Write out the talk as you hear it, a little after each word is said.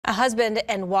A husband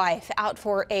and wife out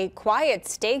for a quiet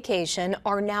staycation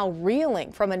are now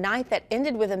reeling from a night that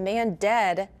ended with a man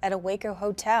dead at a Waco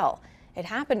hotel. It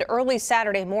happened early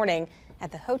Saturday morning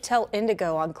at the Hotel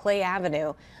Indigo on Clay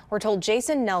Avenue. We're told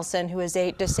Jason Nelson, who is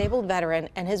a disabled veteran,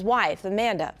 and his wife,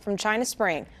 Amanda, from China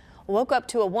Spring, woke up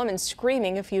to a woman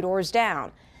screaming a few doors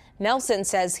down. Nelson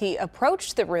says he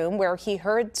approached the room where he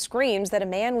heard screams that a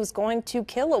man was going to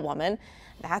kill a woman.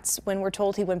 That's when we're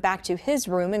told he went back to his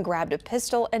room and grabbed a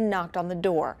pistol and knocked on the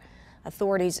door.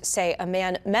 Authorities say a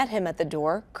man met him at the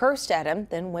door, cursed at him,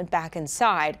 then went back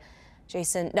inside.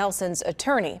 Jason Nelson's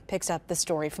attorney picks up the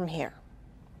story from here.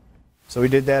 So we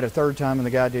did that a third time, and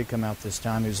the guy did come out this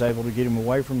time. He was able to get him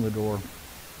away from the door.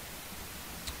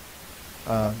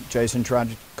 Jason tried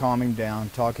to calm him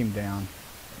down, talk him down,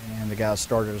 and the guy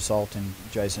started assaulting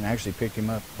Jason. Actually picked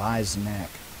him up by his neck,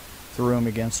 threw him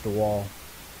against a wall,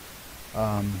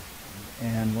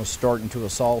 and was starting to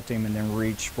assault him, and then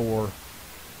reach for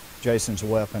Jason's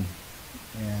weapon.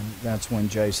 And that's when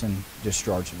Jason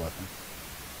discharged the weapon.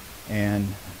 And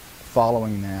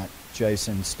following that,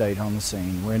 Jason stayed on the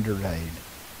scene, rendered aid.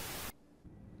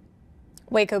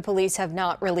 Waco police have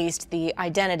not released the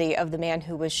identity of the man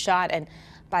who was shot. And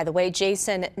by the way,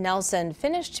 Jason Nelson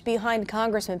finished behind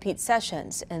Congressman Pete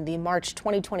Sessions in the March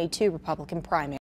 2022 Republican primary.